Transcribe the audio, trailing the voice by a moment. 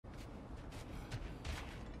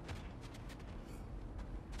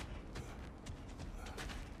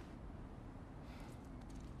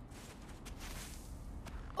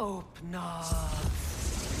Opener.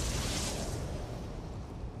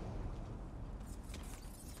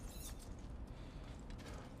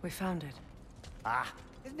 We found it. Ah,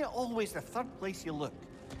 isn't it always the third place you look?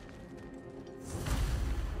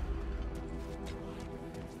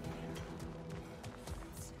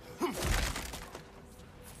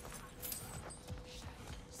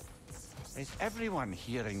 Is everyone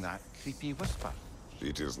hearing that creepy whisper?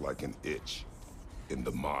 It is like an itch in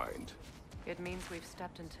the mind. It means we've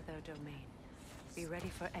stepped into their domain. Be ready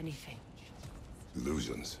for anything.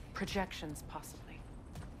 Illusions. Projections, possibly.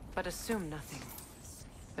 But assume nothing.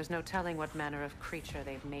 There's no telling what manner of creature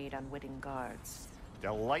they've made unwitting guards.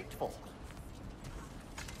 Delightful.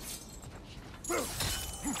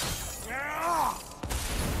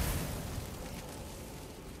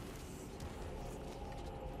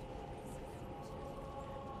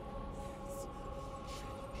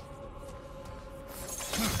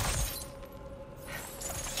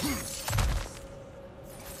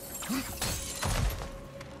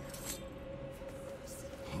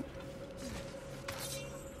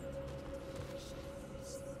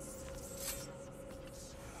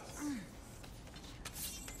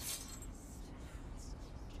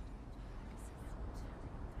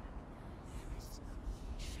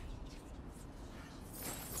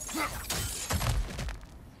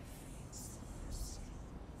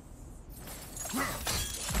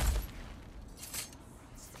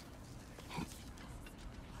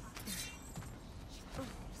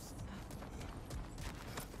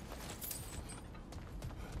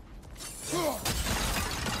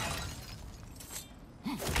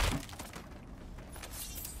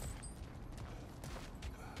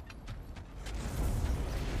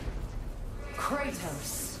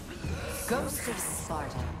 Kratos, Ghost of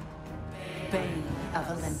Sparta, Bane of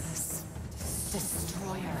Olympus,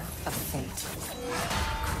 Destroyer of Fate,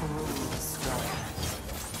 Cruel Striker,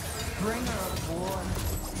 Bringer of War,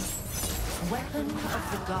 Weapon of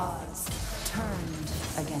the Gods, turned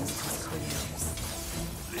against his creators.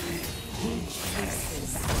 He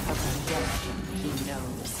chases a redemption he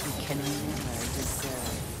knows he can never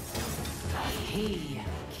deserve. He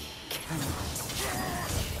cannot.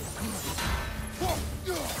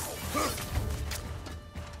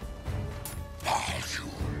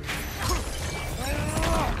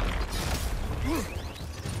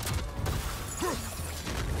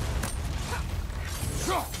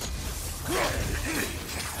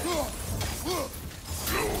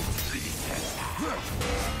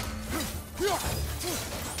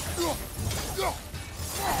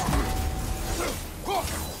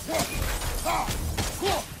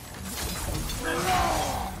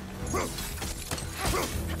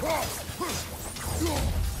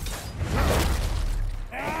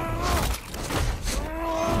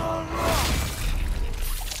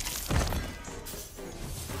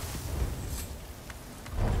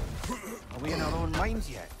 Are we in our own minds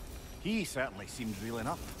yet? He certainly seems real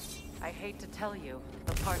enough. I hate to tell you,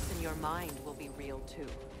 the parts in your mind will be real too.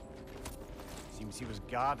 Seems he was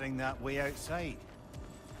guarding that way outside.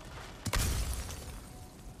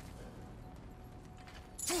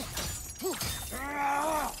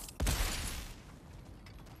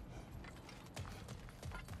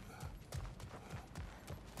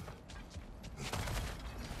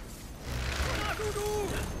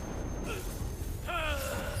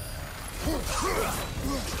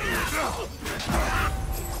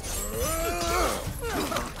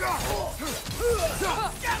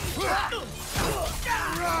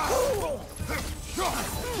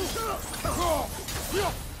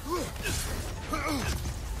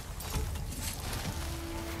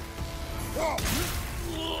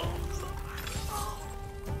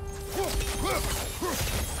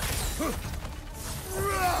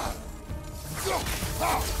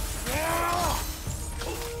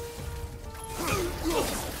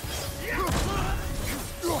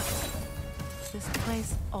 This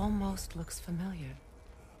place almost looks familiar,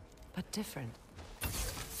 but different.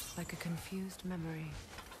 Like a confused memory.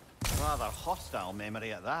 Rather hostile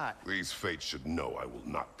memory at that. These fates should know I will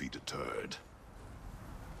not be deterred.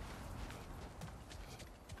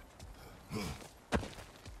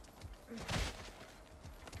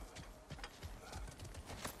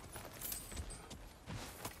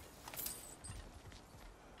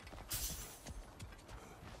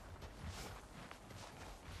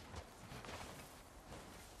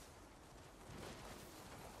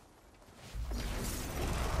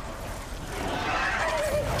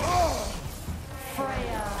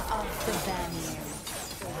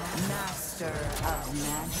 Master of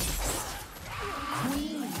magic,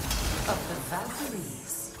 Queen of the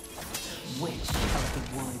Valkyries, Witch of the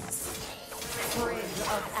Woods, Frigg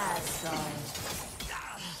of Asgard,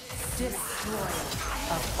 Destroyer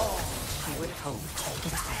of all she would hope to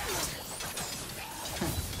protect.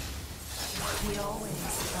 We always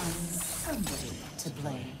find somebody to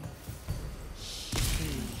blame. She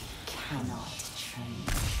cannot change.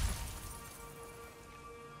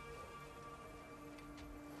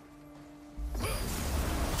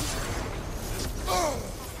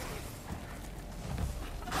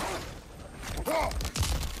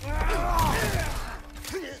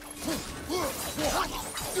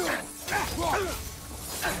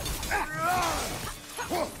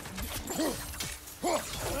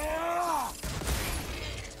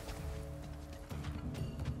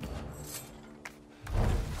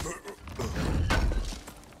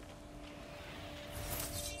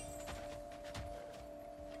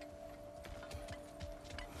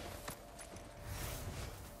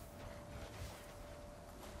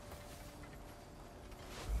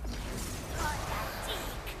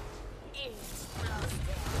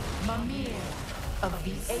 Mimir of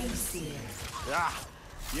the Aesir. Ah,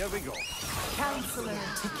 here we go. Counselor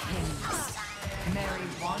to kings, merry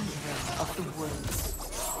wanderer of the woods,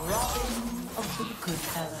 Robin of the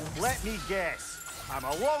Goodfellows. Let me guess. I'm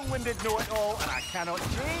a long-winded know-it-all and I cannot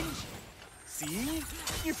change? See?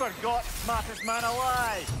 You forgot smartest man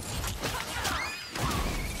alive.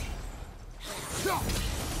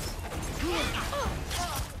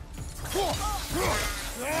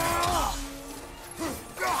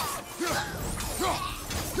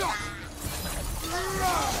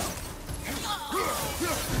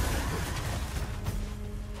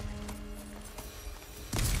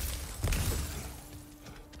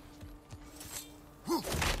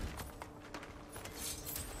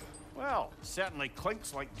 Well, certainly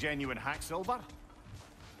clinks like genuine hack silver.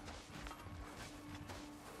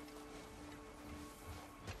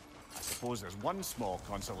 I suppose there's one small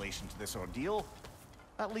consolation to this ordeal.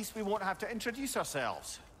 At least we won't have to introduce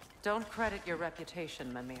ourselves. Don't credit your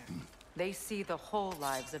reputation, Mimir. They see the whole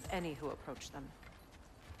lives of any who approach them.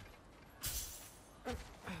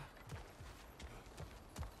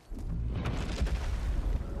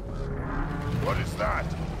 What is that?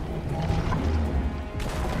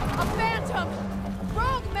 A phantom!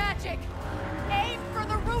 Rogue magic! Aim for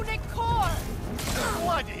the runic core!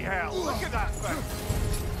 Bloody hell, look at that thing!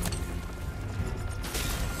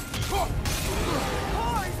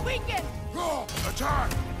 Core is weakened!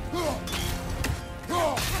 Attack!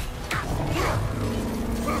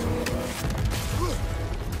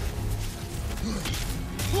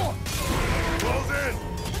 Close in!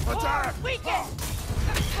 Core Attack! is weakened!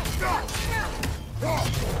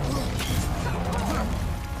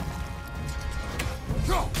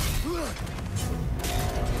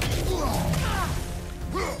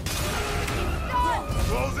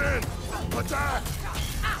 Close in! Attack!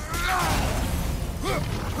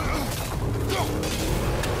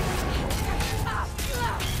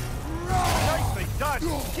 Nicely done!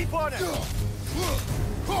 Keep on it!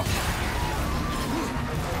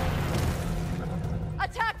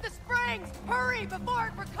 Attack the springs! Hurry before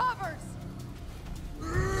it recovers!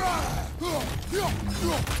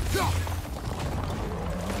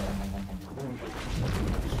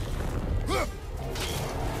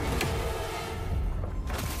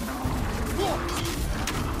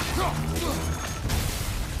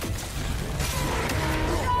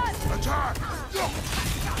 Attack!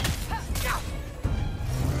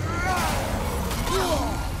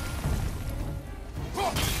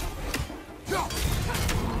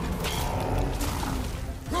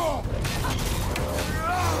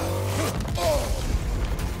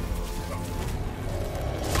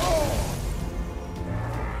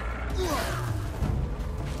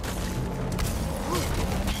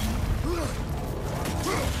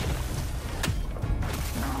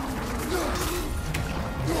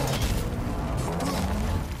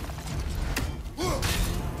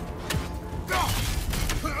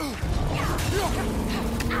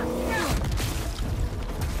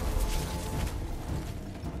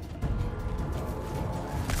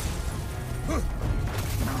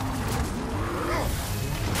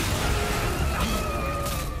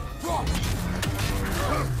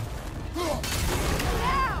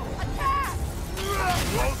 Now! Attack!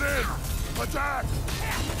 Close in! Attack!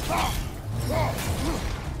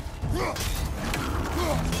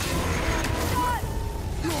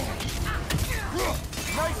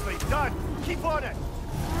 Nicely done! Keep on it!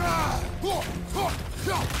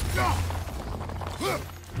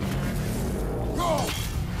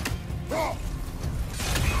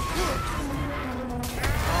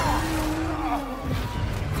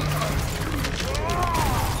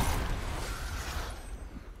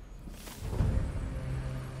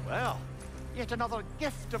 Well, yet another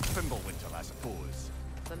gift of Fimbulwinter, I suppose.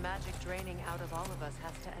 The magic draining out of all of us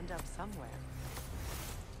has to end up somewhere.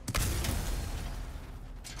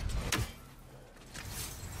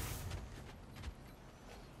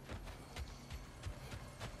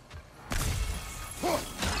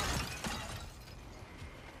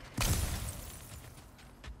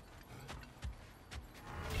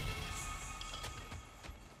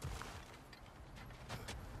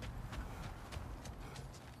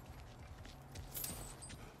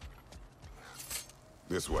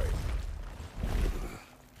 This way.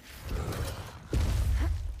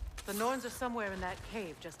 The Norns are somewhere in that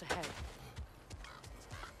cave just ahead.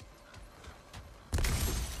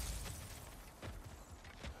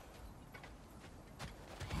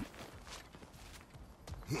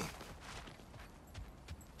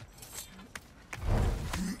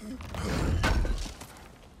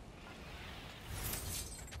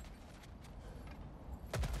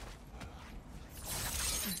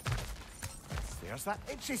 There's that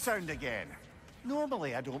itchy sound again.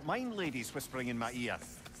 Normally, I don't mind ladies whispering in my ear,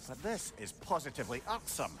 but this is positively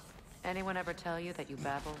irksome. Anyone ever tell you that you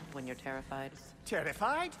babble when you're terrified?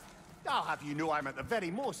 Terrified? I'll have you know I'm at the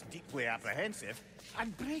very most deeply apprehensive.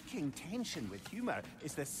 And breaking tension with humor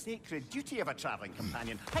is the sacred duty of a traveling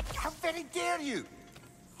companion. How very dare you!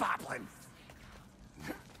 Babbling!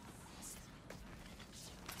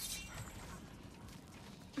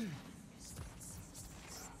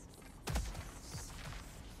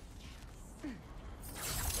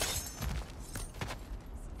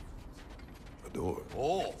 Door.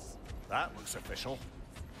 Oh, that looks official.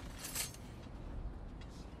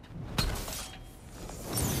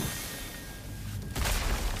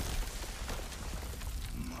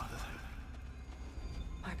 Mother.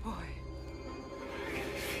 My boy. I can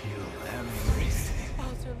feel everything.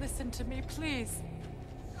 Baldur, listen to me, please.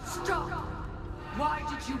 Stop! Why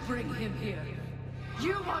did you bring him here?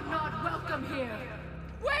 You are not welcome here!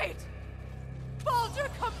 Wait! Baldur,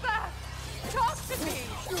 come back! Talk to me!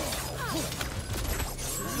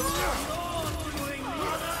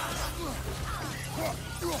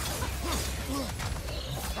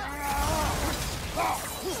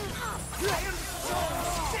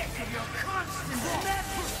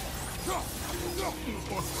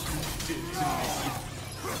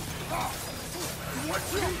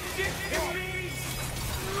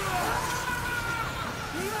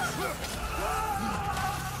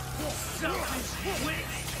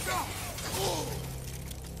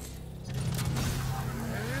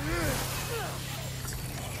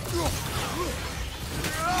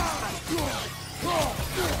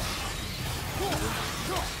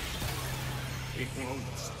 It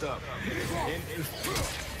won't stop.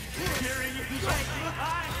 Carrying it back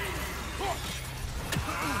behind.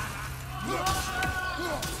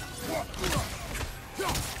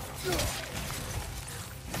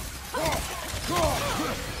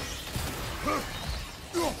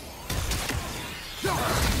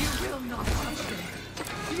 You will not touch him!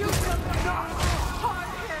 You will not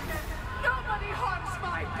harm him! Nobody harms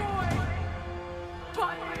my boy!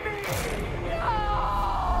 But me! No!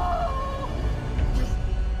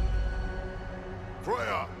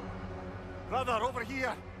 Freya! Brother, over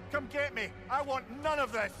here! Come get me! I want none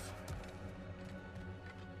of this!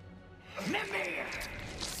 Mimir!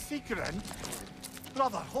 Secret?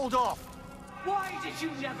 Brother, hold off! Why did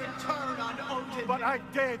you never turn on Odin? But I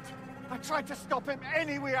did! I tried to stop him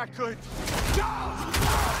any way I could! Don't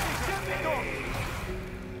lie to me!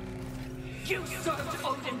 You served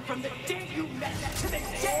Odin from the day you met to the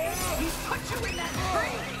day he put you in that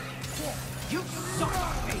tree! You sought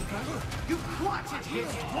our favor, you plotted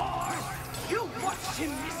his war, you watched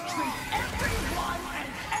him mistreat everyone and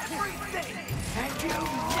everything, and you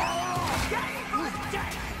never gave a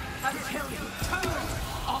day until he turned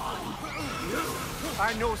on you!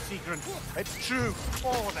 I know, Sigrun. It's true,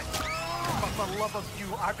 all of it. But for love of you,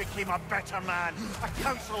 I became a better man, a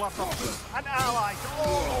counselor for peace, an ally to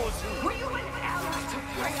all those who... Were you an ally to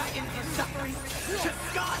Freya in her suffering? To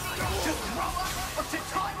Scott? To Groa? Or to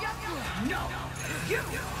Tanya? No! You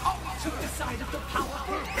always took the side of the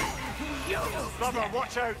powerful men who used Brother, them.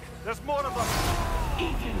 watch out! There's more of them!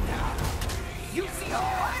 Even now, you see a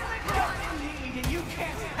violent god in need and you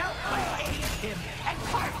can't help but aid him and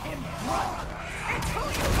carve him brother. It's who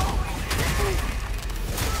you've always been!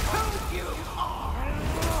 Who you are!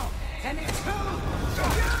 And it's who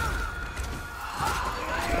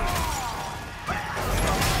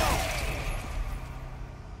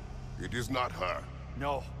you It is not her.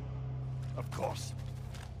 No. Of course.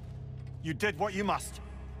 You did what you must.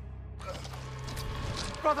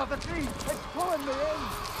 Brother, the tree! It's pulling me in!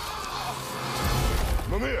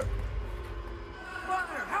 Mimir!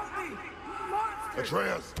 Mother, help me! Monster!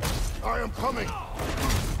 Atreus! I am coming!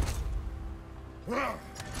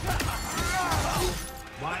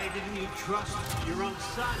 Why didn't you trust your own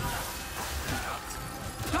son?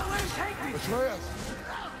 Don't let him take me! Atreus!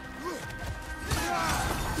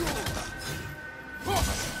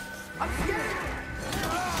 I'm scared!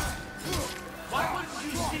 Why wouldn't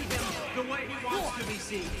you see him the way he wants to be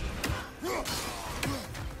seen?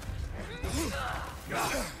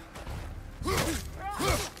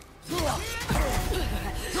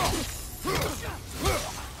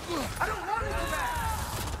 I don't want to go back!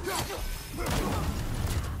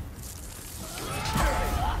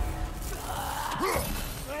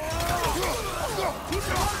 He's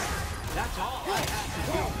mine! That's all I have to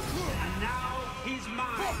do. And now he's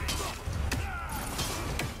mine.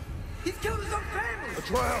 He's killed his own family!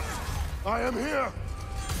 Atreus! I am here!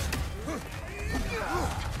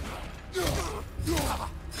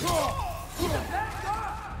 He's a bad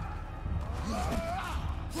guy!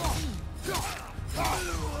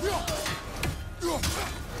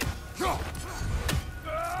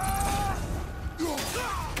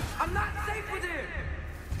 I'm not safe with him!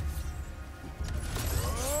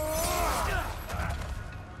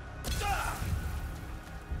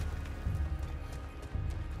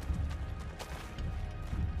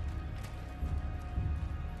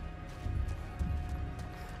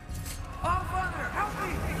 Oh, Father, help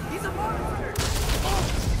me! He's a monster!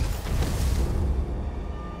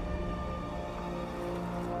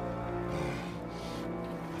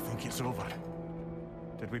 I think it's over.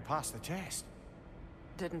 Did we pass the test?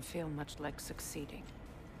 Didn't feel much like succeeding.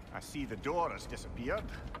 I see the door has disappeared.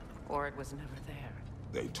 Or it was never there.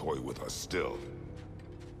 They toy with us still.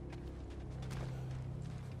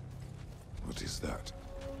 What is that?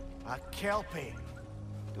 A kelpie.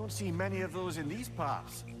 Don't see many of those in these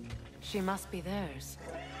parts. She must be theirs.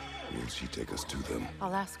 Will she take us to them?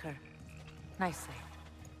 I'll ask her. Nicely.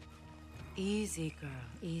 Easy, girl.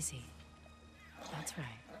 Easy. That's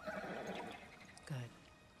right. Good.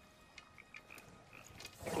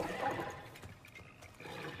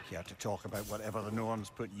 Care to talk about whatever the Norns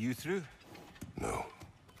put you through? No.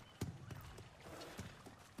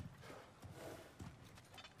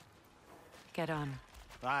 Get on.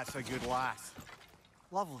 That's a good lass.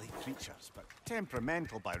 Lovely creatures, but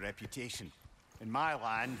temperamental by reputation. In my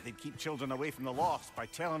land, they'd keep children away from the lost by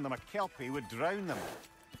telling them a kelpie would drown them.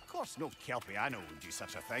 Of course, no kelpie I know would do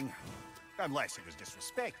such a thing. Unless it was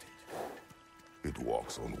disrespected. It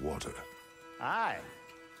walks on water. Aye.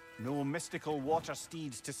 No mystical water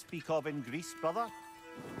steeds to speak of in Greece, brother?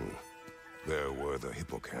 There were the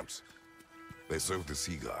hippocamps. They served the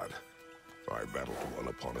sea god. I battled one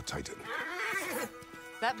upon a titan.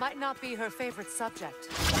 That might not be her favorite subject.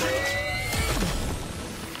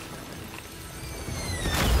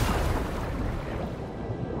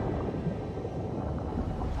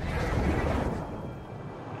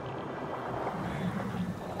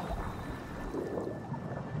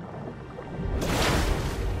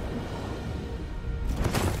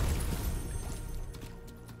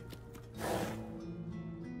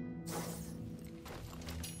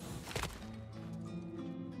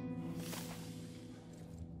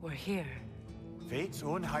 We're here. Fate's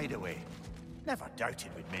own hideaway. Never doubted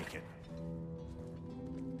we'd make it.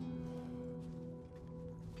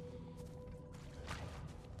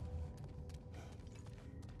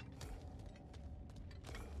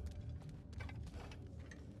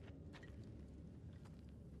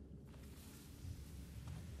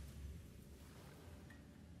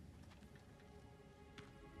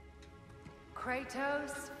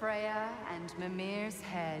 Kratos, Freya, and Mimir's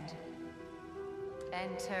head.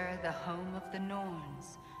 Enter the home of the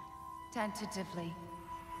Norns, tentatively.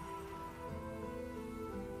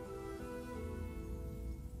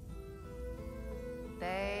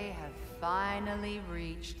 They have finally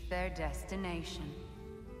reached their destination.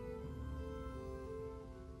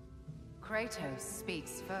 Kratos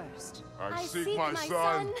speaks first. I seek my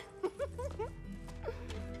son.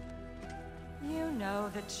 You know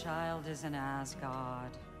the child is in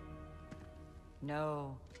Asgard.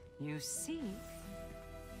 No, you seek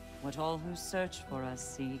what all who search for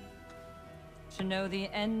us seek. To know the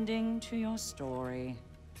ending to your story.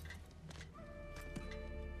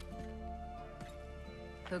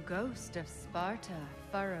 The ghost of Sparta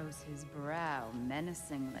furrows his brow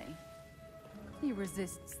menacingly. He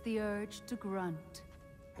resists the urge to grunt.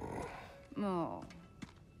 Oh,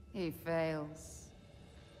 he fails.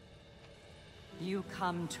 You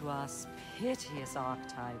come to us, piteous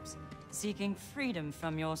archetypes, seeking freedom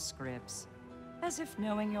from your scripts. As if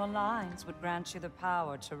knowing your lines would grant you the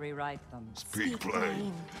power to rewrite them. Speak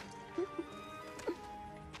plain.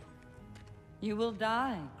 You will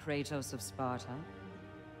die, Kratos of Sparta.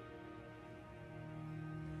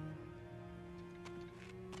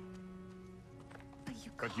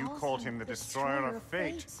 But you called him the Destroyer of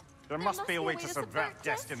Fate. There must be a way to subvert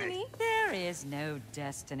destiny. There is no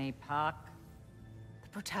destiny, Puck. The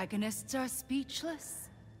protagonists are speechless.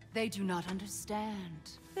 They do not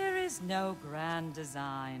understand. There is no grand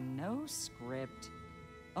design, no script.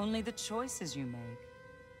 Only the choices you make.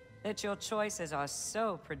 That your choices are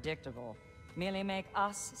so predictable merely make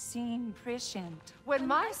us seem prescient. When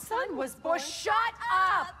my son was born, shut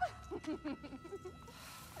up!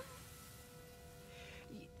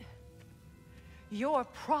 Your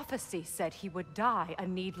prophecy said he would die a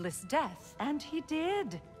needless death. And he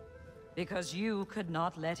did. Because you could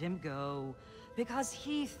not let him go. Because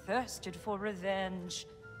he thirsted for revenge.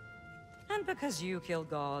 And because you kill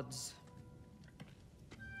gods.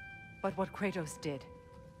 But what Kratos did,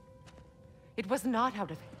 it was not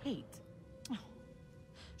out of hate.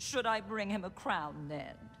 Should I bring him a crown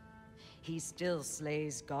then? He still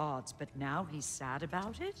slays gods, but now he's sad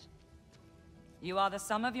about it? You are the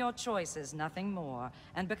sum of your choices, nothing more.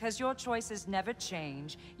 And because your choices never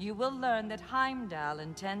change, you will learn that Heimdall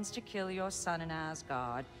intends to kill your son in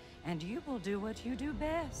Asgard, and you will do what you do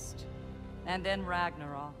best. And then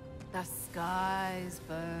Ragnarok. The skies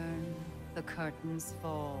burn, the curtains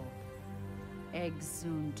fall.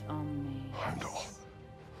 Exunt omnes. Heimdall.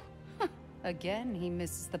 Again, he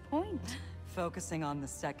misses the point. Focusing on the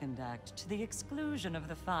second act to the exclusion of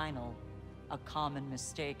the final. A common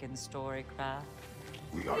mistake in storycraft.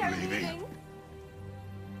 We are leaving.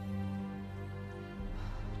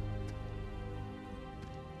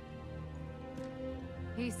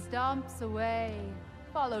 He stomps away,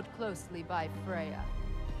 followed closely by Freya.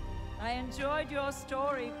 I enjoyed your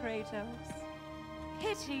story, Kratos.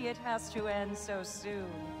 Pity it has to end so soon.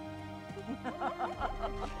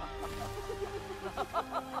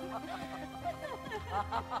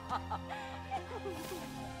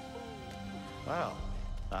 Well,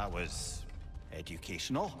 that was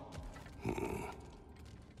educational.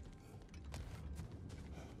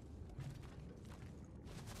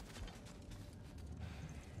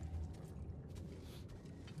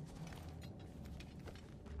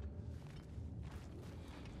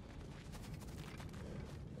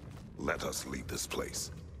 Let us leave this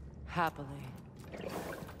place. Happily.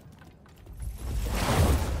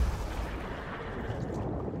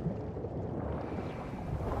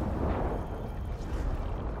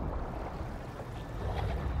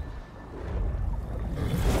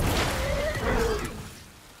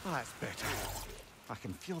 That's better. I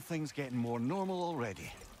can feel things getting more normal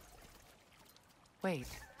already. Wait.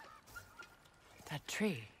 That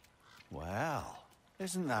tree. Well,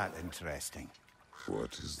 isn't that interesting?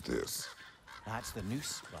 What is this? That's the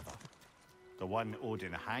noose, brother. The one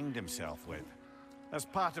Odin hanged himself with. As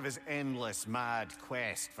part of his endless, mad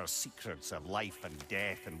quest for secrets of life and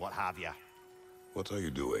death and what have you. What are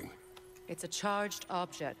you doing? It's a charged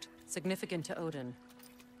object, significant to Odin.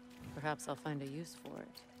 Perhaps I'll find a use for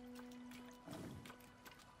it.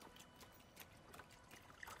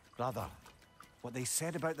 Brother, what they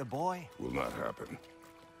said about the boy? Will not happen.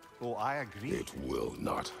 Oh, I agree. It will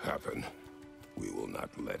not happen. We will not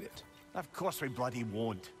let it. Of course we bloody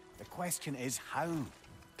won't. The question is how.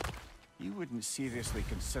 You wouldn't seriously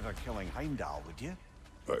consider killing Heimdall, would you?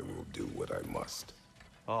 I will do what I must.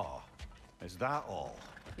 Oh, is that all?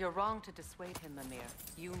 You're wrong to dissuade him, Mimir.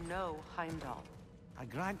 You know Heimdall. I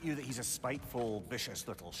grant you that he's a spiteful, vicious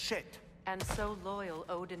little shit. And so loyal,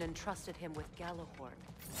 Odin entrusted him with Gjallarhorn.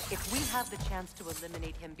 If we have the chance to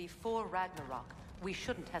eliminate him before Ragnarok, we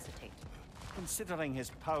shouldn't hesitate. Considering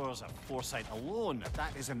his powers of foresight alone,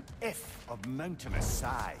 that is an if of mountainous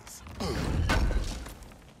size.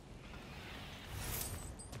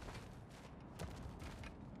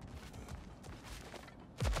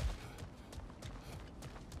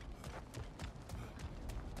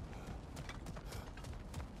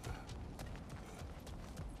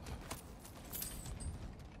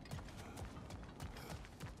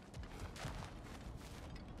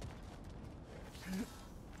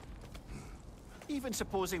 Even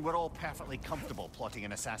supposing we're all perfectly comfortable plotting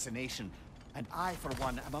an assassination, and I, for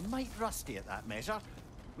one, am a mite rusty at that measure,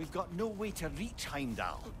 we've got no way to reach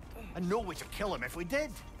Heimdall, and no way to kill him if we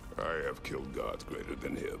did. I have killed gods greater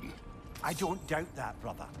than him. I don't doubt that,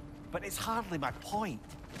 brother, but it's hardly my point.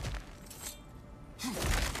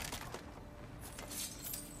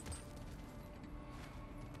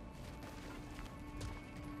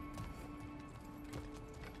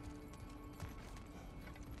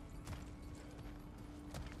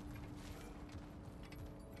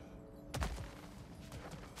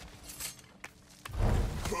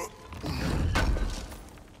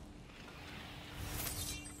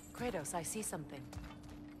 Kratos, I see something.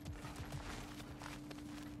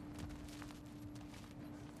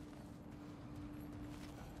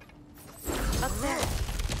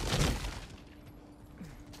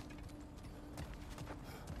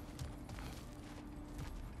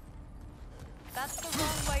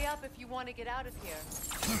 up if you want to get out of here.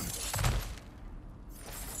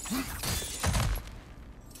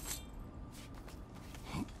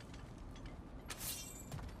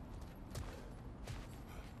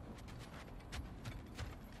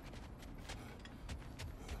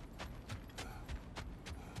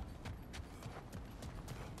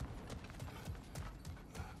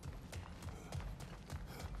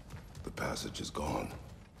 The passage is gone.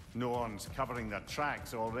 Norns covering their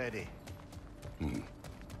tracks already.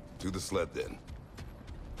 To the sled, then.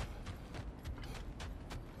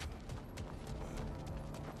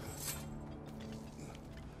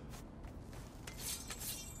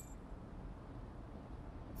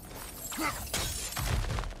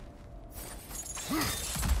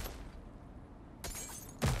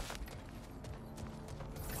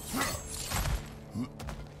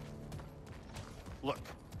 Look,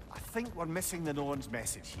 I think we're missing the Norns'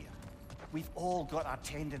 message here. We've all got our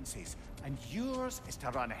tendencies, and yours is to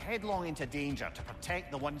run headlong into danger to protect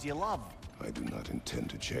the ones you love. I do not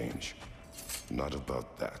intend to change. Not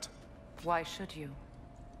about that. Why should you?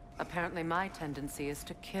 Apparently my tendency is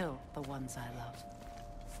to kill the ones I love.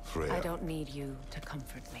 Freya. I don't need you to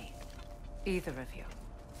comfort me. Either of you.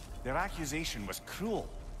 Their accusation was cruel.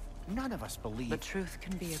 None of us believe. The truth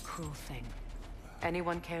can be a cruel thing.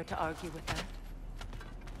 Anyone care to argue with that?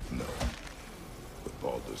 No. But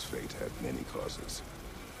Baldur's fate had many causes.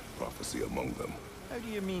 Prophecy among them. How do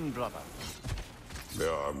you mean, brother?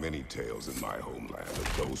 There are many tales in my homeland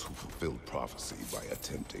of those who fulfilled prophecy by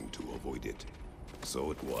attempting to avoid it.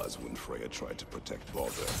 So it was when Freya tried to protect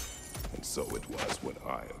Baldur. And so it was when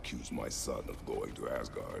I accused my son of going to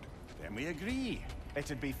Asgard. Then we agree.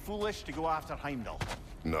 It'd be foolish to go after Heimdall.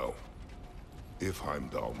 No. If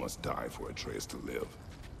Heimdall must die for Atreus to live,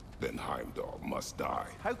 then Heimdall must die.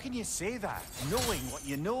 How can you say that, knowing what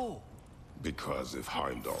you know? Because if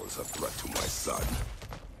Heimdall is a threat to my son,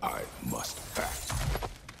 I must act.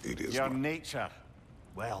 It is Your my... nature.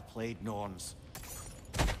 Well played, Norns.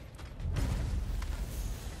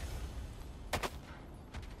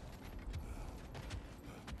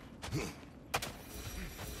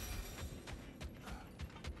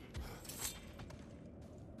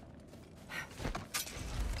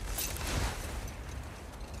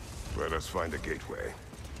 Let us find a gateway.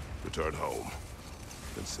 Return home.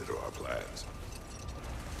 Consider our plans.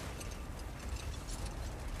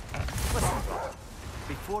 Listen,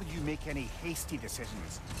 before you make any hasty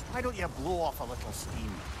decisions, why don't you blow off a little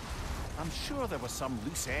steam? I'm sure there was some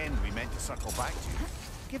loose end we meant to circle back to.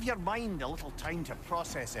 Give your mind a little time to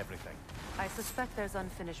process everything. I suspect there's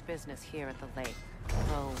unfinished business here at the lake.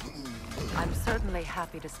 Though, I'm certainly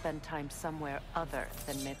happy to spend time somewhere other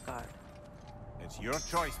than Midgard. It's your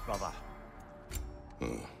choice, brother.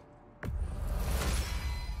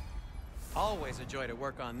 Always a joy to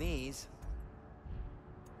work on these.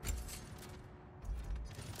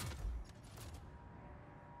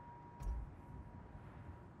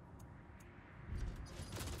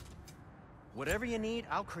 Whatever you need,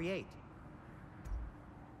 I'll create.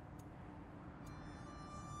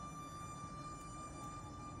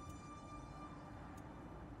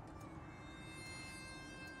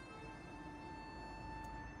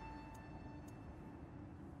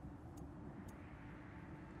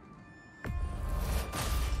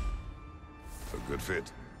 A good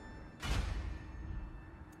fit.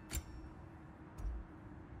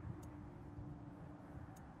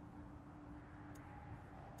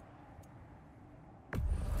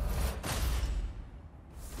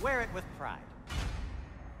 Wear it with pride.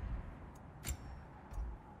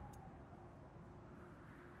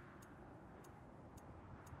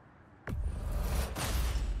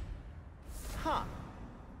 Huh.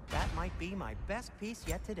 That might be my best piece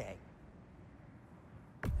yet today.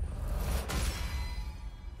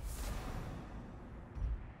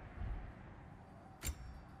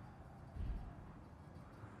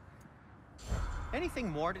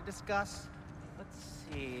 Anything more to discuss? Let's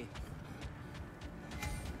see.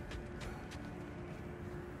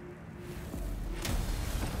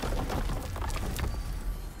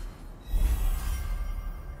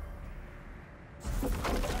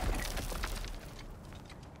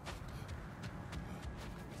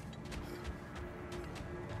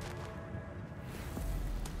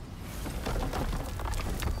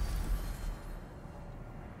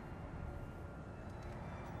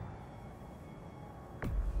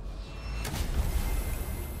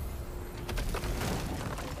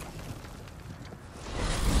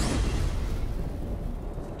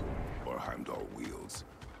 Heimdall wields.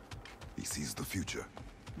 He sees the future.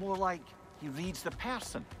 More like he reads the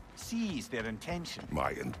person, sees their intention.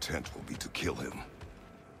 My intent will be to kill him.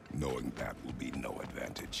 Knowing that will be no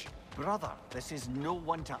advantage. Brother, this is no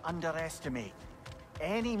one to underestimate.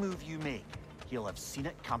 Any move you make, he'll have seen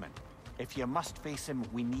it coming. If you must face him,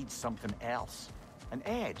 we need something else. An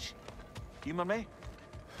edge. Humor me?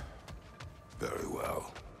 Very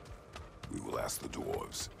well. We will ask the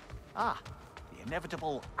dwarves. Ah, the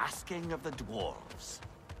inevitable asking of the dwarves.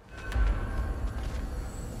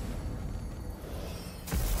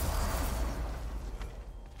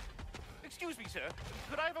 Excuse me, sir.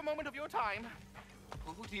 Could I have a moment of your time?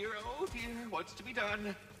 Oh dear, what's to be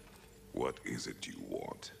done? What is it you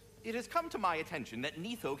want? It has come to my attention that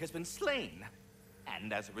Nithog has been slain.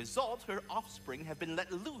 And as a result, her offspring have been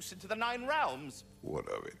let loose into the Nine Realms. What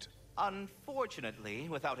of it? Unfortunately,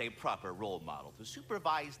 without a proper role model to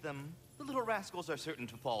supervise them, the little rascals are certain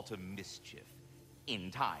to fall to mischief. In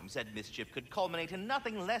time, said mischief could culminate in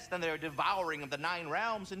nothing less than their devouring of the Nine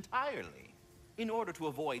Realms entirely. In order to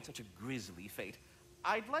avoid such a grisly fate,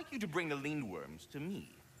 I'd like you to bring the Lindworms to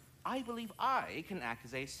me. I believe I can act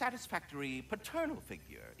as a satisfactory paternal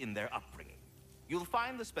figure in their upbringing. You'll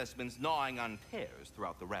find the specimens gnawing on pears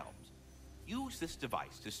throughout the realms. Use this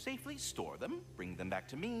device to safely store them, bring them back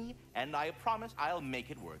to me, and I promise I'll make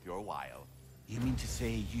it worth your while. You mean to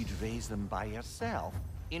say you'd raise them by yourself?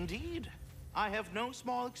 Indeed. I have no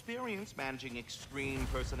small experience managing extreme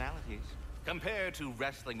personalities. Compared to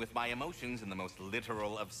wrestling with my emotions in the most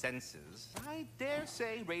literal of senses, I dare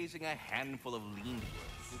say raising a handful of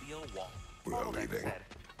Lindworms will be a walk. Well, All that leaving. said,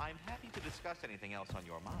 I'm happy to discuss anything else on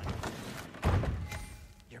your mind.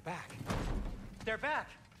 You're back. They're back.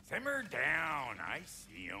 Simmer down. I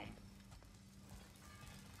see him.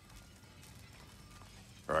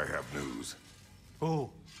 I have news. Ooh.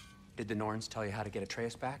 Did the Norns tell you how to get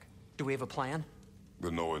Atreus back? Do we have a plan? The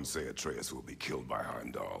Norns say Atreus will be killed by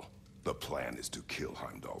Heimdall. The plan is to kill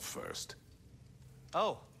Heimdall first.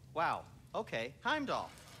 Oh, wow. Okay, Heimdall.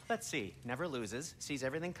 Let's see. Never loses, sees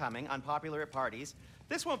everything coming, unpopular at parties.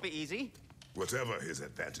 This won't be easy. Whatever his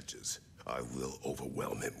advantages, I will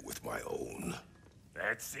overwhelm him with my own.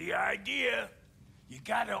 That's the idea. You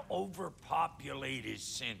gotta overpopulate his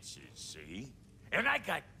senses, see? And I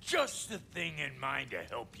got just the thing in mind to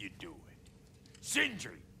help you do it.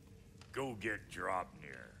 Sindri, go get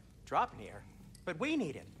Draupnir. Draupnir? But we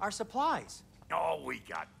need it. Our supplies. Oh, we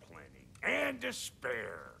got plenty. And to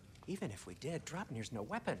spare. Even if we did, Draupnir's no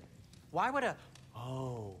weapon. Why would a...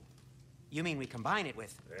 Oh. You mean we combine it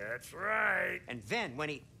with... That's right. And then when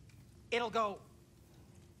he... It'll go...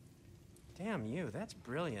 Damn you, that's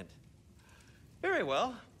brilliant. Very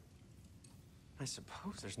well. I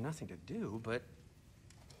suppose there's nothing to do, but...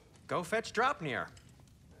 Go fetch Draupnir.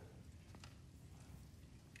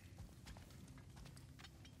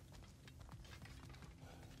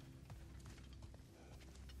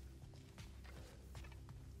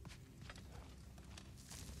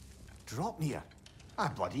 Draupnir? I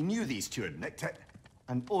bloody knew these two had nicked it.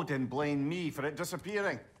 And Odin blamed me for it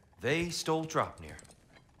disappearing. They stole Draupnir.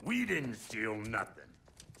 We didn't steal nothing.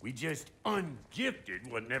 We just ungifted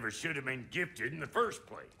what never should have been gifted in the first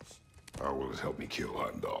place. How will it help me kill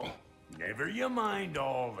Heimdall? Never you mind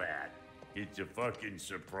all that. It's a fucking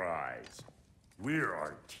surprise. We're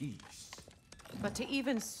artistes. But to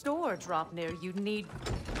even store Draupnir, you'd need...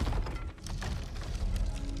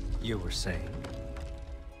 You were saying?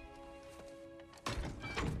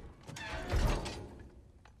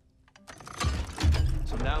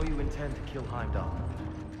 So now you intend to kill Heimdall.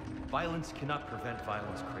 Violence cannot prevent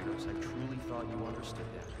violence, Kratos. I truly thought you understood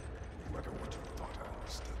that. No matter what you thought I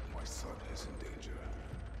understood, my son is in danger.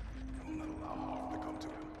 I will not allow harm to come to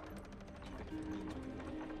him.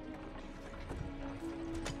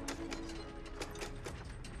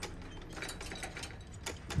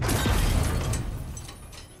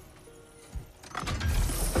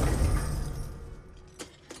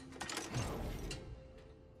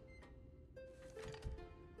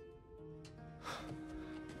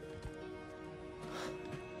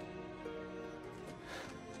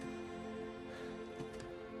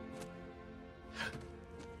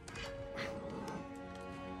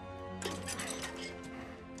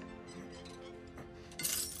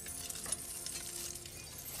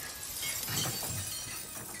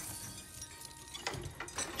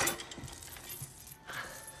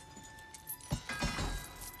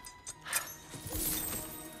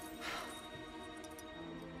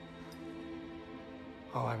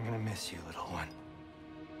 Oh, I'm gonna miss you, little one.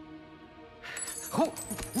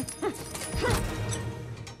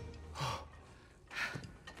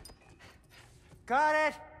 Got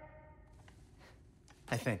it!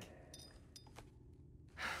 I think.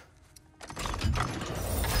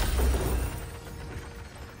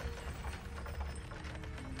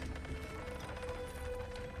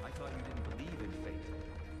 I thought you didn't believe in fate.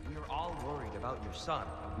 We are your son.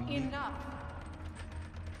 We need... Enough!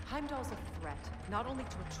 Heimdall's a threat, not only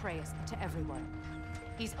to Atreus, but to everyone.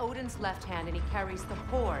 He's Odin's left hand, and he carries the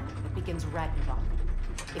horn that begins Ragnarok.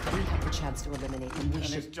 If we have the chance to eliminate him, we And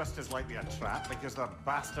should... it's just as likely a trap because the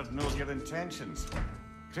bastard knows your intentions.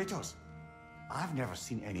 Kratos, I've never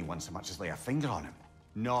seen anyone so much as lay a finger on him.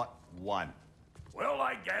 Not one. Well,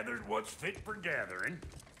 I gathered what's fit for gathering.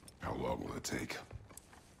 How long will it take?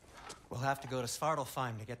 We'll have to go to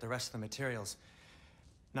Svartalfheim to get the rest of the materials.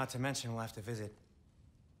 Not to mention we'll have to visit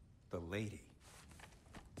the lady.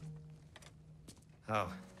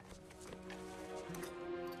 Oh.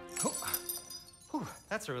 Whew,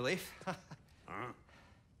 that's a relief. Ow.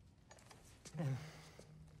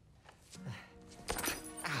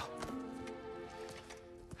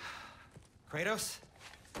 Kratos?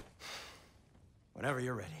 Whenever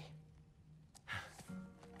you're ready.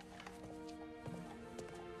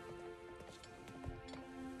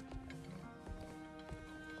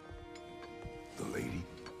 The lady?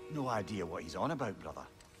 No idea what he's on about, brother.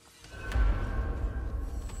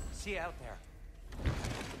 See you out there.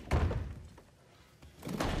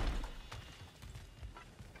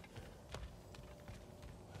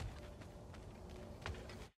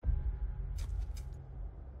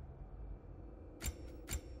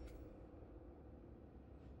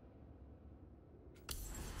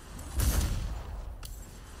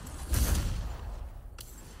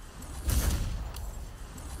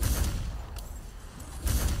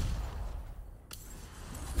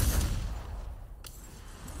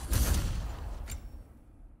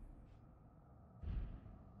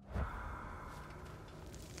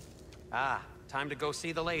 Ah, time to go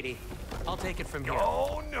see the lady. I'll take it from here.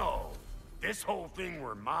 Oh, no. This whole thing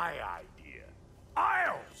were my idea.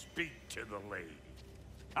 I'll speak to the lady.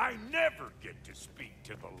 I never get to speak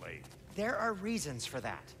to the lady. There are reasons for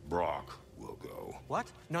that. Brock will go.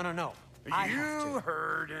 What? No, no, no. I have You to.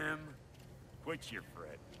 heard him. Quit your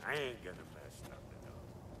fretting. I ain't gonna mess nothing up.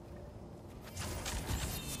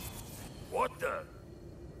 What the?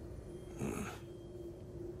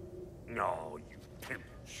 No, you pimple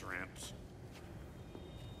shrimps.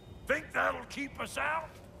 Think that'll keep us out?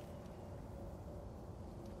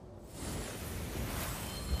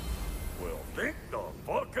 Well, think the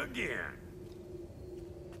fuck again.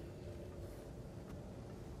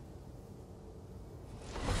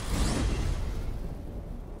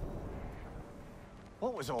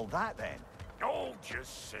 What was all that then? Oh,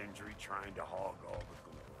 just Sindri trying to hog all the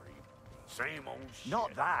glory. Same old shit.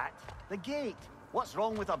 Not that. The gate. What's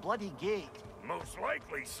wrong with a bloody gate? Most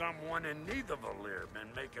likely someone in Nidavellir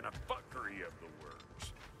been making a fuckery of the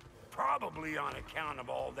works. Probably on account of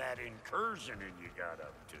all that incursioning you got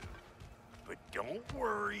up to. But don't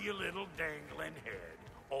worry, you little dangling head.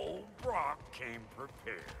 Old Brock came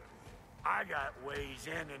prepared. I got ways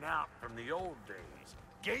in and out from the old days.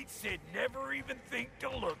 Gates they'd never even think to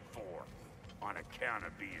look for, on account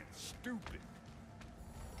of being stupid.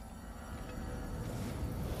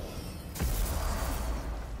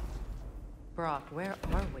 Brock, where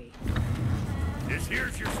are we? This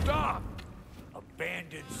here's your stop.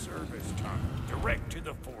 Abandoned service tunnel, direct to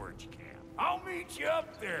the forge camp. I'll meet you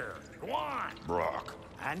up there. Go on. Brock.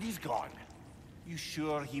 And he's gone. You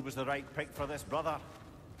sure he was the right pick for this, brother?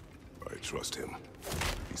 I trust him.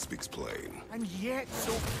 He speaks plain. And yet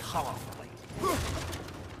so colorfully.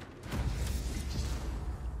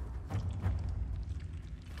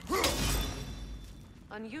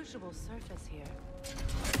 Unusual surface here.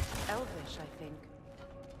 Elvish, I think.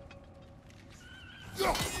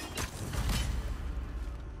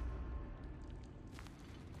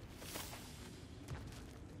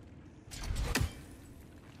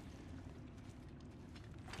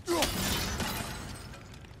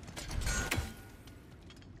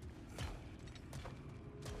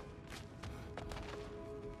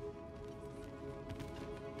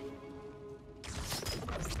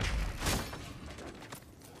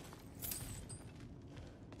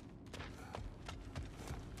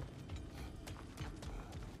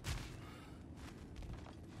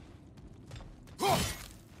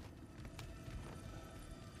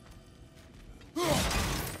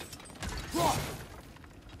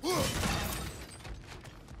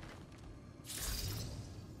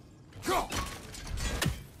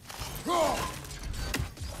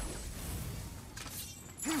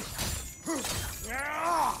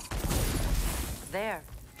 There.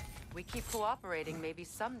 We keep cooperating, maybe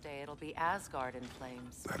someday it'll be Asgard in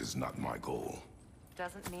flames. That is not my goal.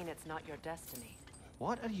 Doesn't mean it's not your destiny.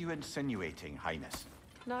 What are you insinuating, Highness?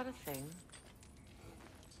 Not a thing.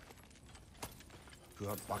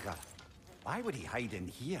 Poor bugger. Why would he hide in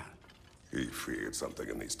here? He feared something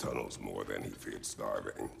in these tunnels more than he feared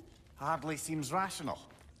starving. Hardly seems rational.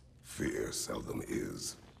 Fear seldom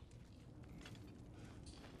is.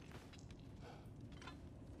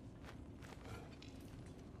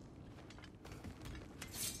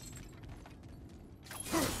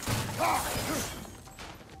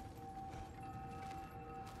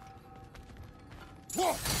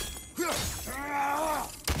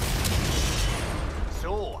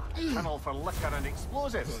 So, tunnel for liquor and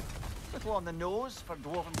explosives. Little on the nose for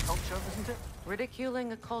dwarven culture, isn't it?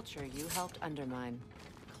 Ridiculing a culture you helped undermine.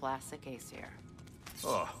 Classic Aesir.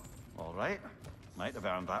 Oh, all right. Might have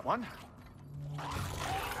earned that one.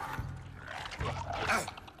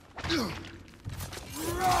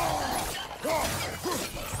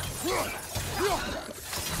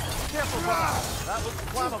 Careful, brother. That looks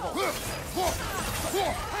flammable.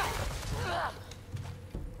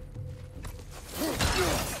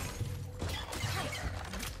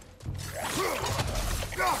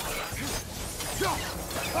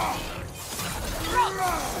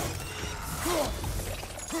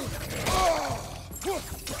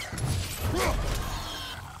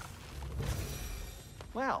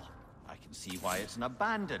 Well, I can see why it's an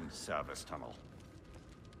abandoned service tunnel.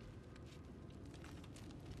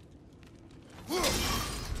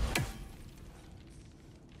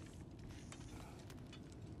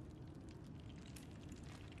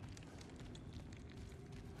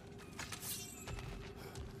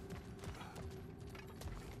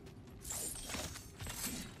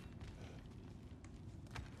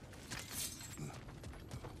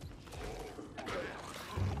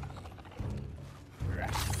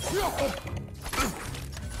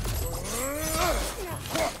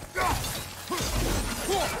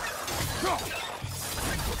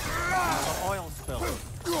 Oil spill.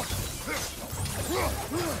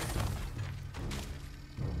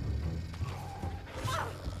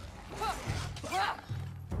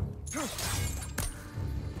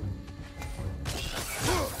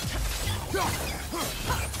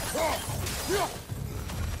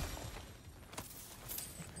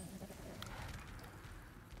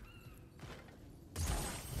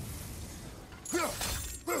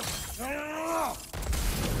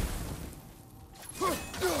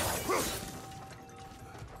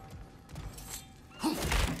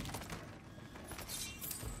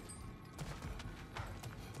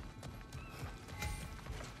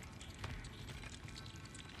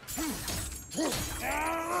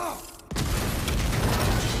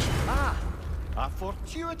 A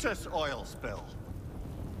fortuitous oil spill.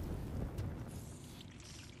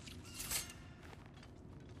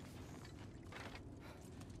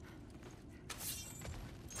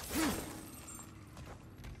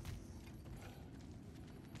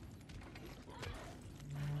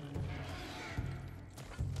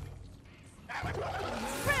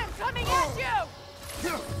 Ram coming at you!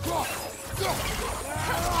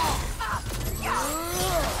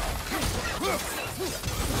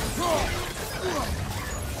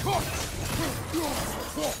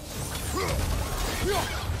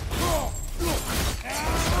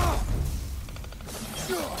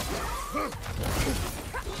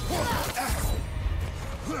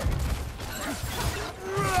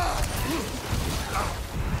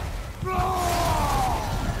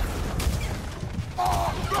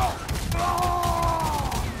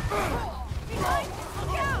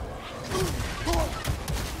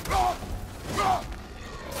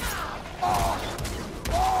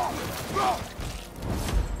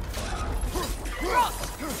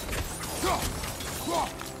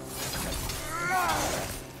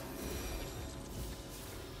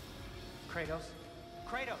 Kratos?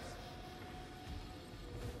 Kratos!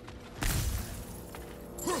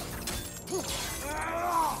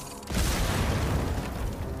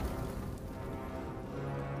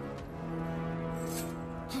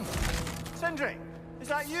 Sindri, is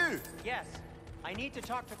that you? Yes, I need to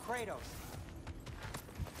talk to Kratos.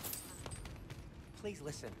 Please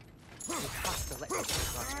listen. You have to let me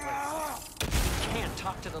take Rock's place. He can't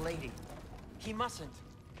talk to the lady. He mustn't.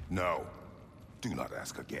 No. Do not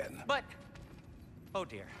ask again. But... Oh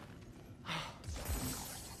dear.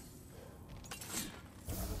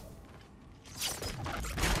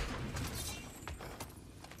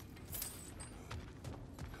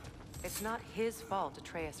 It's not his fault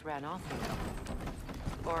Atreus ran off with him.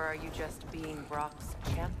 Or are you just being Brock's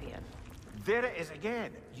champion? There it is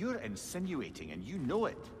again. You're insinuating and you know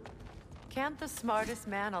it. Can't the smartest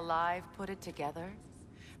man alive put it together?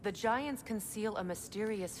 The Giants conceal a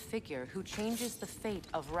mysterious figure who changes the fate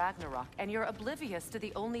of Ragnarok, and you're oblivious to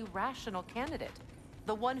the only rational candidate.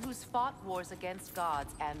 The one who's fought wars against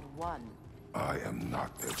gods and won. I am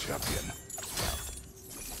not their champion.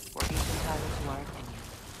 We're each entitled to our opinion.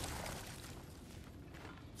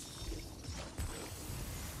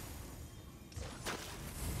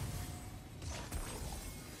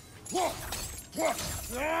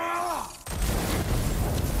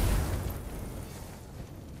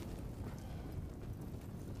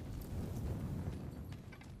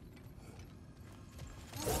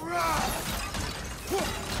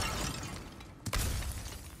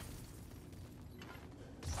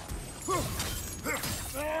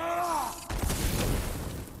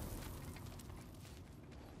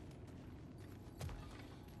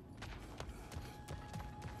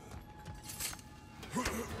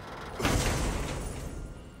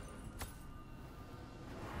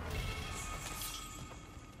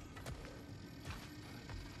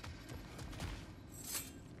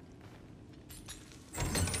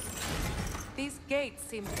 These gates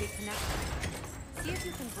seem to be connected. See if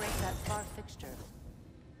you can break that far fixture.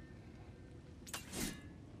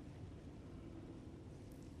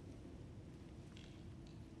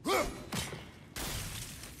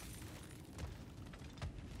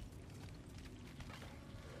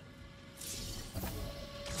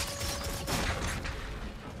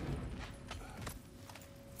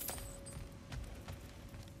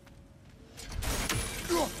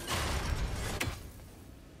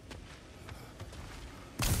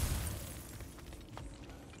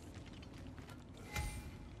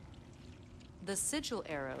 The sigil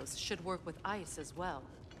arrows should work with ice as well.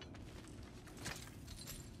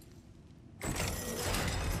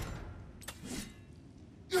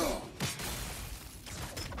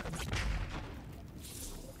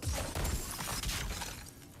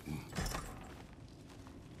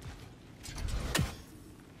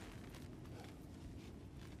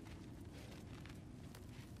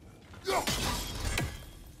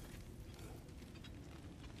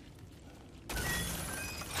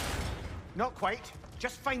 Not quite.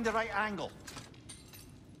 Just find the right angle.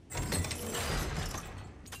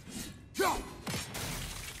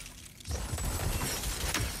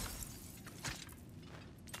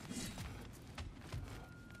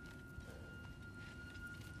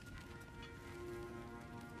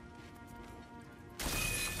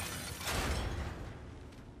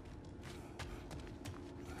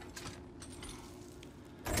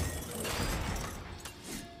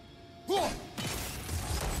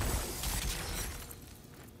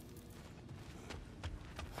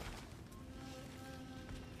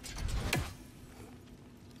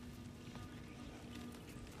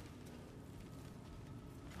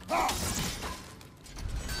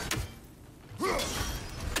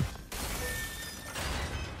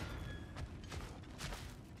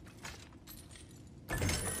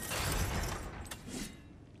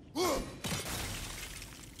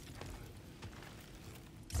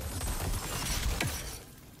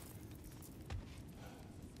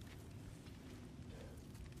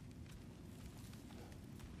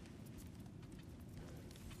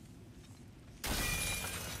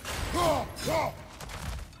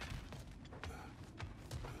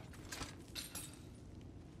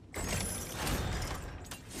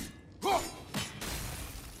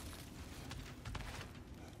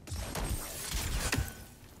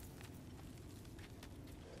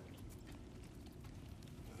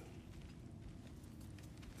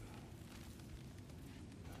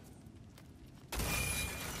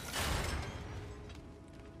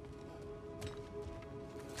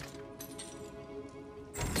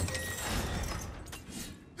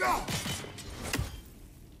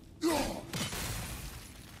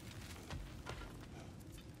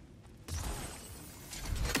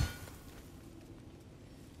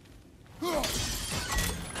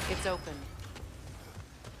 It's open.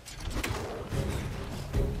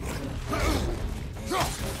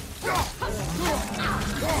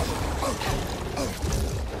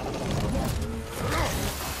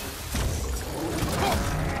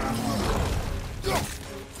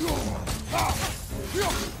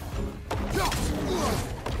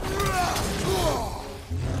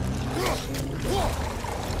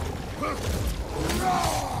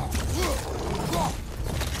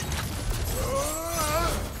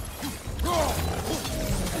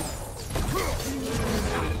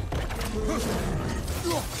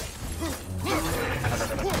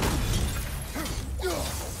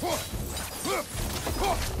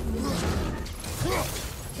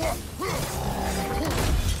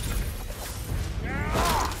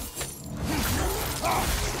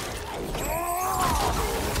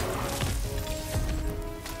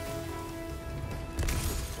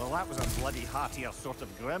 Well, that was a bloody heartier sort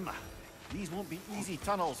of grim. These won't be easy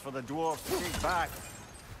tunnels for the dwarves to take back.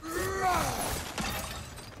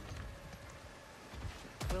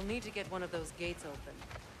 We'll need to get one of those gates open.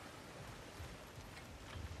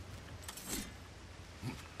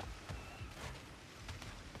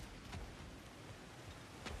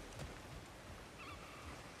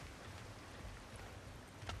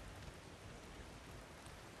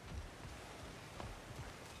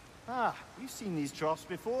 Ah, we've seen these troughs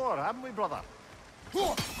before, haven't we, brother?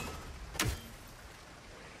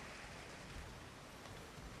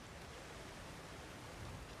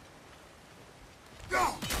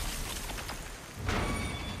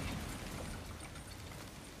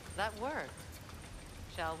 That worked.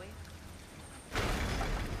 Shall we?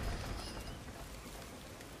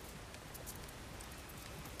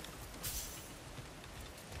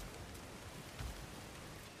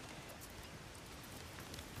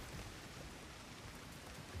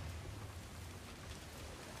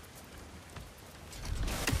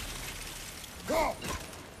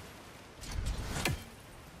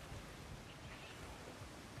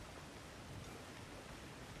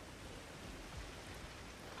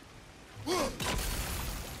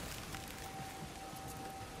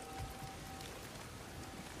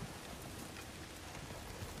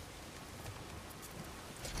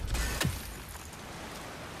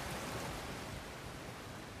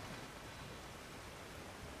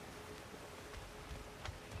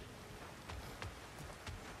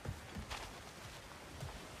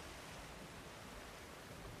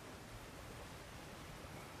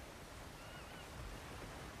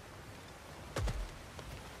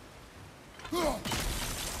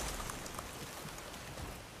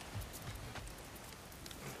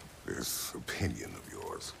 This opinion of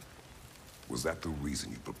yours, was that the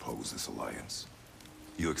reason you proposed this alliance?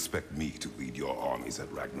 You expect me to lead your armies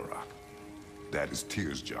at Ragnarok? That is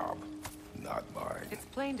Tyr's job, not mine. It's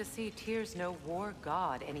plain to see Tyr's no war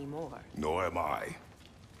god anymore. Nor am I.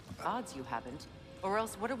 Odds you haven't. Or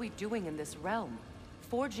else what are we doing in this realm?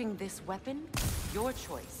 Forging this weapon? Your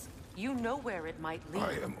choice. You know where it might lead.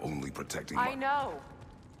 I am only protecting my... I know.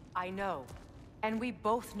 I know. And we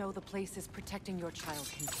both know the places protecting your child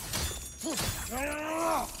can be.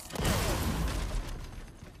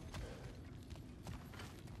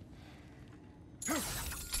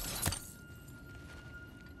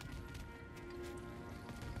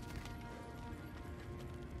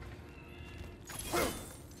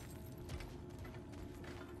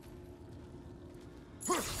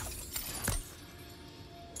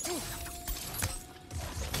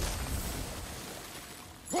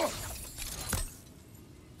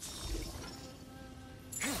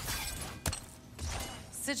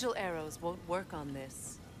 Sigil arrows won't work on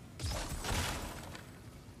this.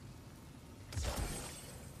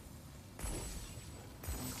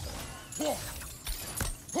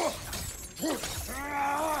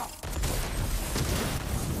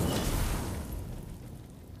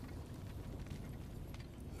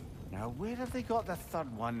 Now, where have they got the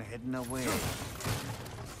third one hidden away?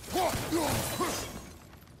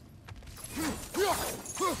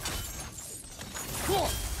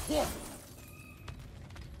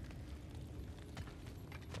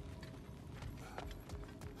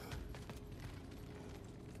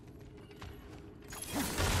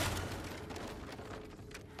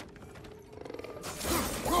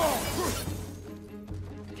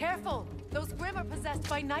 Careful! Those Grim are possessed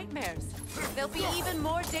by nightmares. They'll be even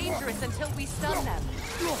more dangerous until we stun them.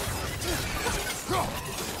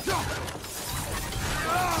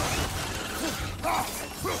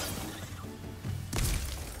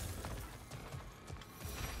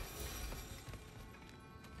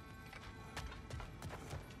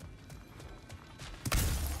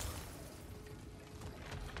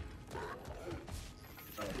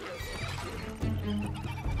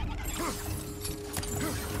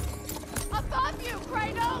 Above you,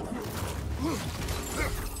 Kratos!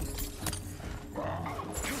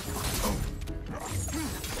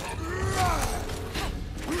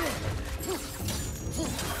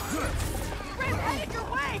 Grim, headed your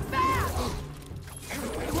way, fast!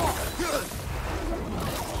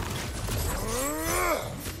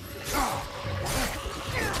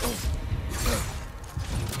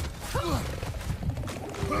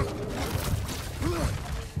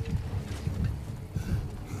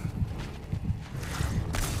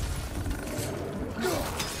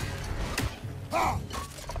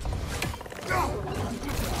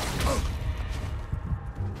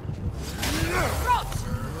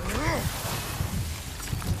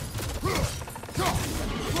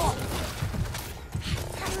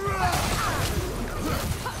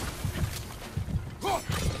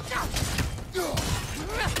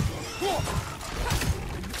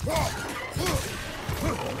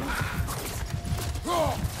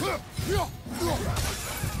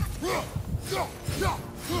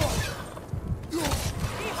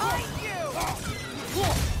 Behind you!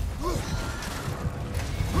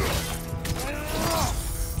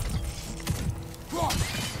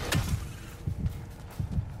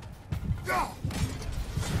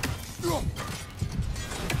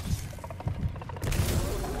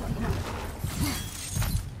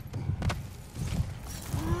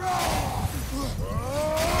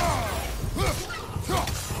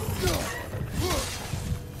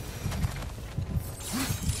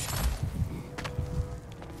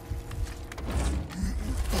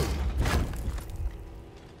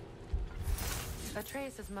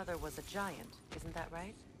 Grace's mother was a giant, isn't that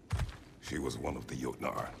right? She was one of the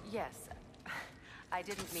Jotnar. Yes. I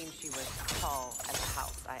didn't mean she was tall as a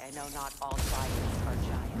house. I know not all giants are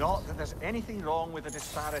giants. Not that there's anything wrong with the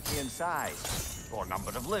disparity in size, or number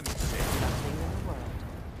of limbs. Nothing in the world.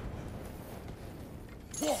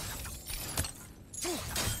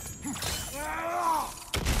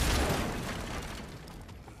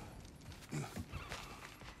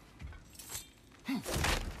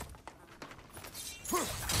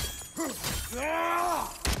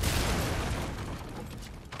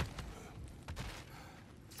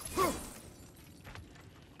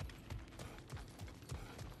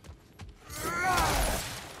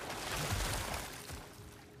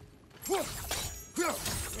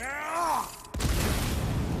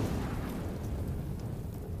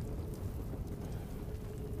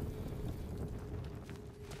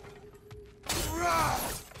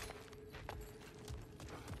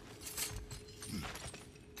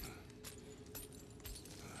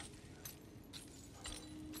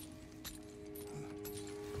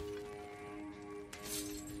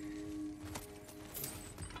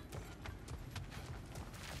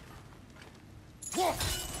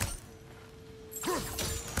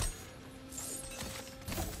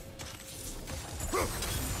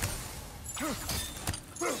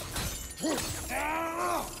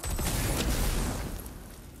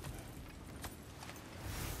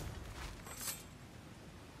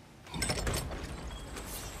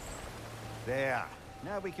 There.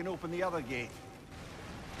 Now we can open the other gate.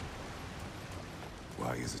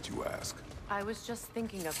 Why is it you ask? I was just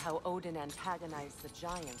thinking of how Odin antagonized the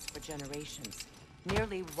giants for generations.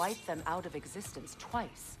 Nearly wiped them out of existence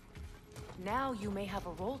twice. Now you may have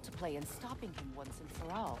a role to play in stopping him once and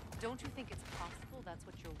for all. Don't you think it's possible that's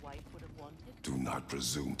what your wife would have wanted? Do not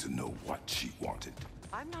presume to know what she wanted.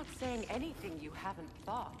 I'm not saying anything you haven't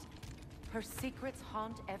thought. Her secrets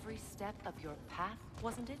haunt every step of your path,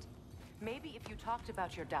 wasn't it? Maybe if you talked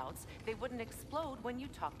about your doubts, they wouldn't explode when you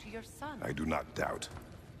talked to your son. I do not doubt.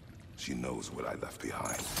 She knows what I left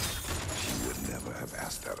behind. She would never have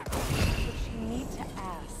asked that of me. But she need to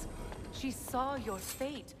ask. She saw your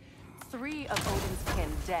fate. 3 of Odin's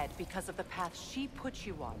kin dead because of the path she put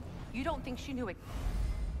you on. You don't think she knew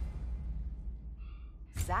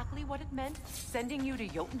exactly what it meant, sending you to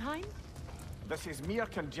Jotunheim? This is mere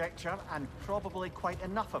conjecture, and probably quite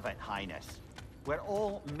enough of it, Highness. We're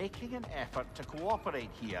all making an effort to cooperate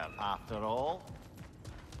here, after all.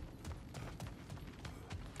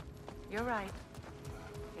 You're right.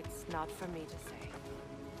 It's not for me to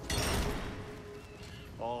say.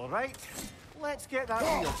 All right, let's get that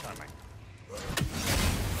wheel turning.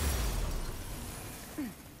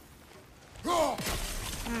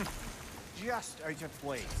 Just out of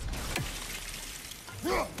place.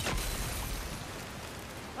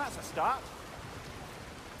 That's a start.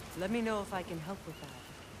 Let me know if I can help with that.